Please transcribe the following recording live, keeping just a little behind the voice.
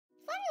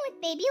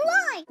Baby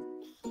Alive.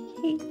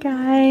 Hey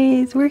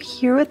guys, we're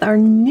here with our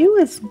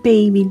newest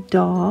baby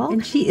doll,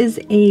 and she is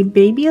a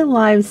Baby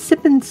Alive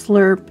Sip and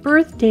Slurp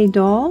birthday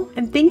doll.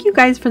 And thank you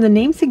guys for the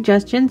name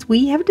suggestions.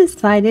 We have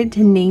decided to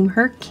name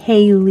her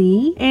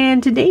Kaylee,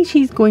 and today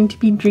she's going to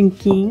be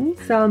drinking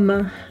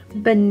some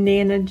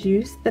banana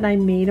juice that I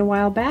made a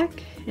while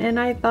back. And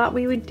I thought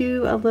we would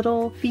do a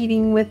little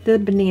feeding with the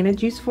banana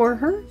juice for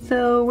her.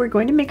 So we're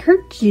going to make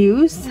her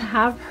juice,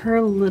 have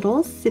her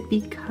little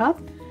sippy cup.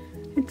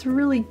 It's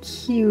really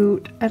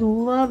cute. I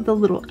love the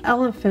little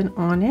elephant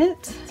on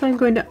it. So I'm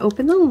going to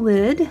open the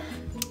lid,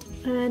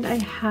 and I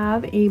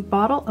have a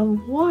bottle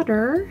of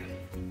water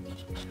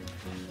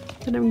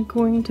that I'm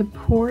going to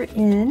pour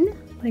in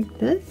like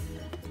this.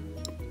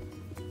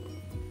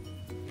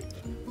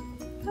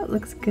 That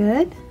looks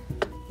good.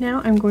 Now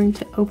I'm going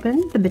to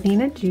open the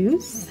banana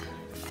juice.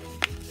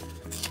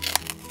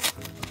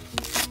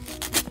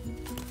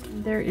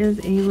 There is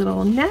a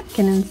little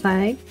napkin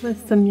inside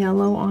with some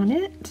yellow on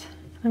it.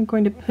 I'm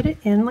going to put it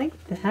in like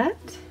that,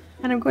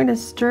 and I'm going to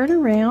stir it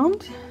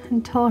around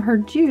until her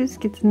juice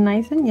gets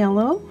nice and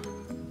yellow.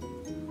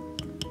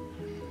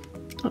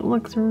 It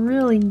looks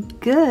really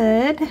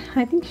good.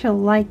 I think she'll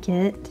like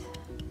it.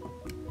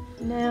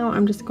 Now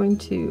I'm just going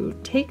to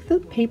take the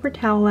paper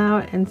towel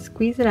out and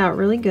squeeze it out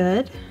really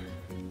good.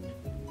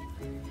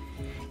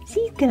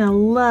 She's gonna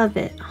love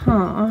it,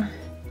 huh?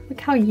 Look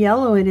how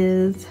yellow it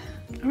is.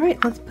 All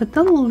right, let's put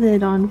the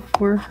lid on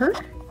for her,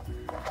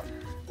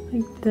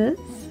 like this.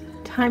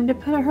 Time to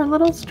put her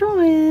little straw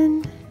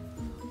in.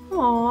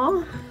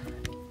 Aww.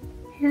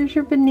 Here's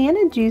your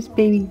banana juice,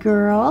 baby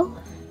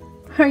girl.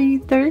 Are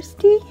you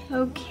thirsty?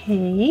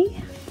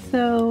 Okay,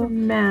 so her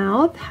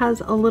mouth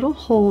has a little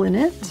hole in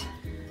it.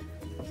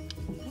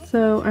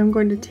 So I'm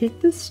going to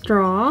take the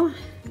straw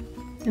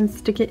and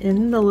stick it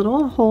in the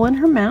little hole in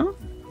her mouth.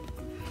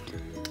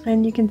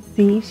 And you can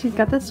see she's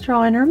got the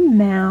straw in her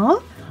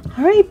mouth.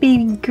 All right,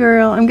 baby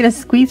girl, I'm gonna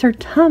squeeze her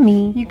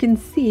tummy. You can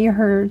see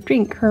her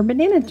drink her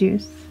banana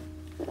juice.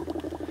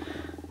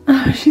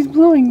 Oh, she's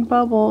blowing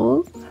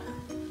bubbles.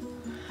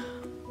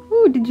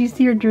 Ooh, did you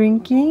see her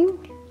drinking?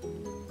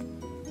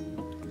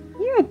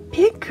 You're a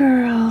big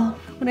girl.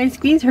 When I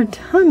squeeze her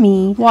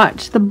tummy,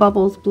 watch the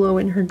bubbles blow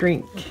in her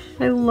drink.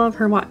 I love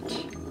her,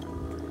 watch.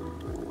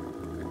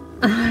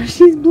 Oh,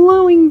 she's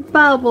blowing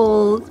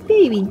bubbles,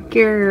 baby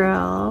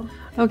girl.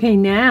 Okay,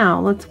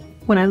 now let's,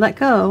 when I let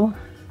go,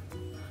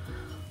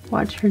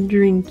 watch her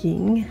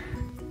drinking.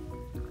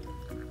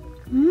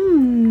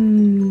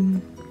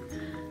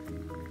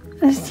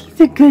 She's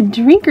a good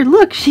drinker.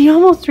 Look, she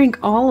almost drank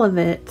all of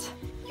it.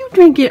 You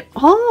drank it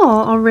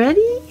all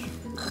already?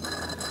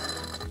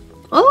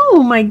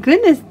 Oh my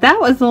goodness, that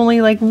was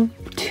only like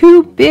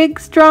 2 big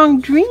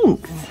strong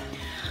drinks.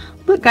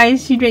 Look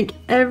guys, she drank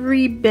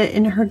every bit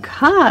in her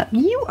cup.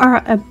 You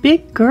are a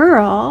big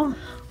girl.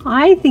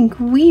 I think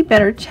we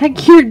better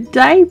check your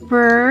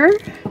diaper.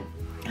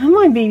 Come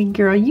on, baby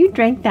girl, you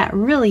drank that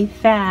really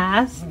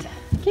fast.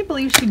 I can't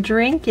believe she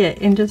drank it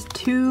in just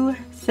 2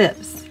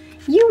 sips.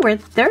 You were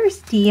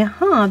thirsty,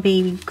 huh,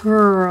 baby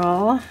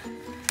girl?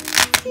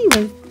 She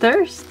was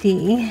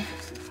thirsty.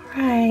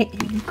 All right,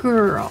 baby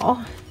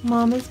girl.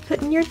 Mama's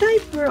putting your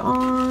diaper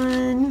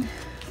on.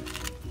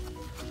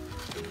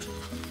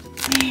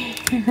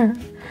 There.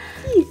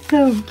 He's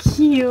so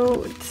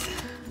cute.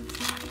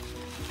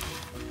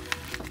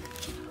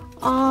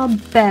 Aw,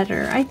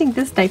 better. I think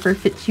this diaper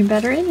fits you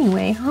better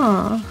anyway,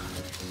 huh?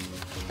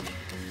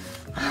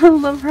 I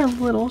love her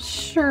little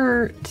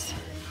shirt.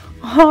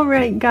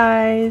 Alright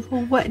guys,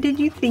 what did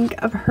you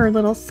think of her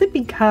little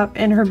sippy cup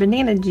and her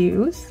banana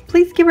juice?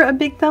 Please give her a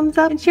big thumbs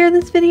up and share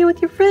this video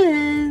with your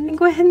friends. And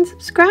go ahead and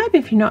subscribe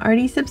if you're not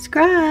already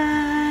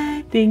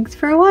subscribed. Thanks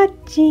for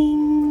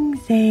watching.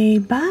 Say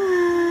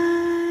bye.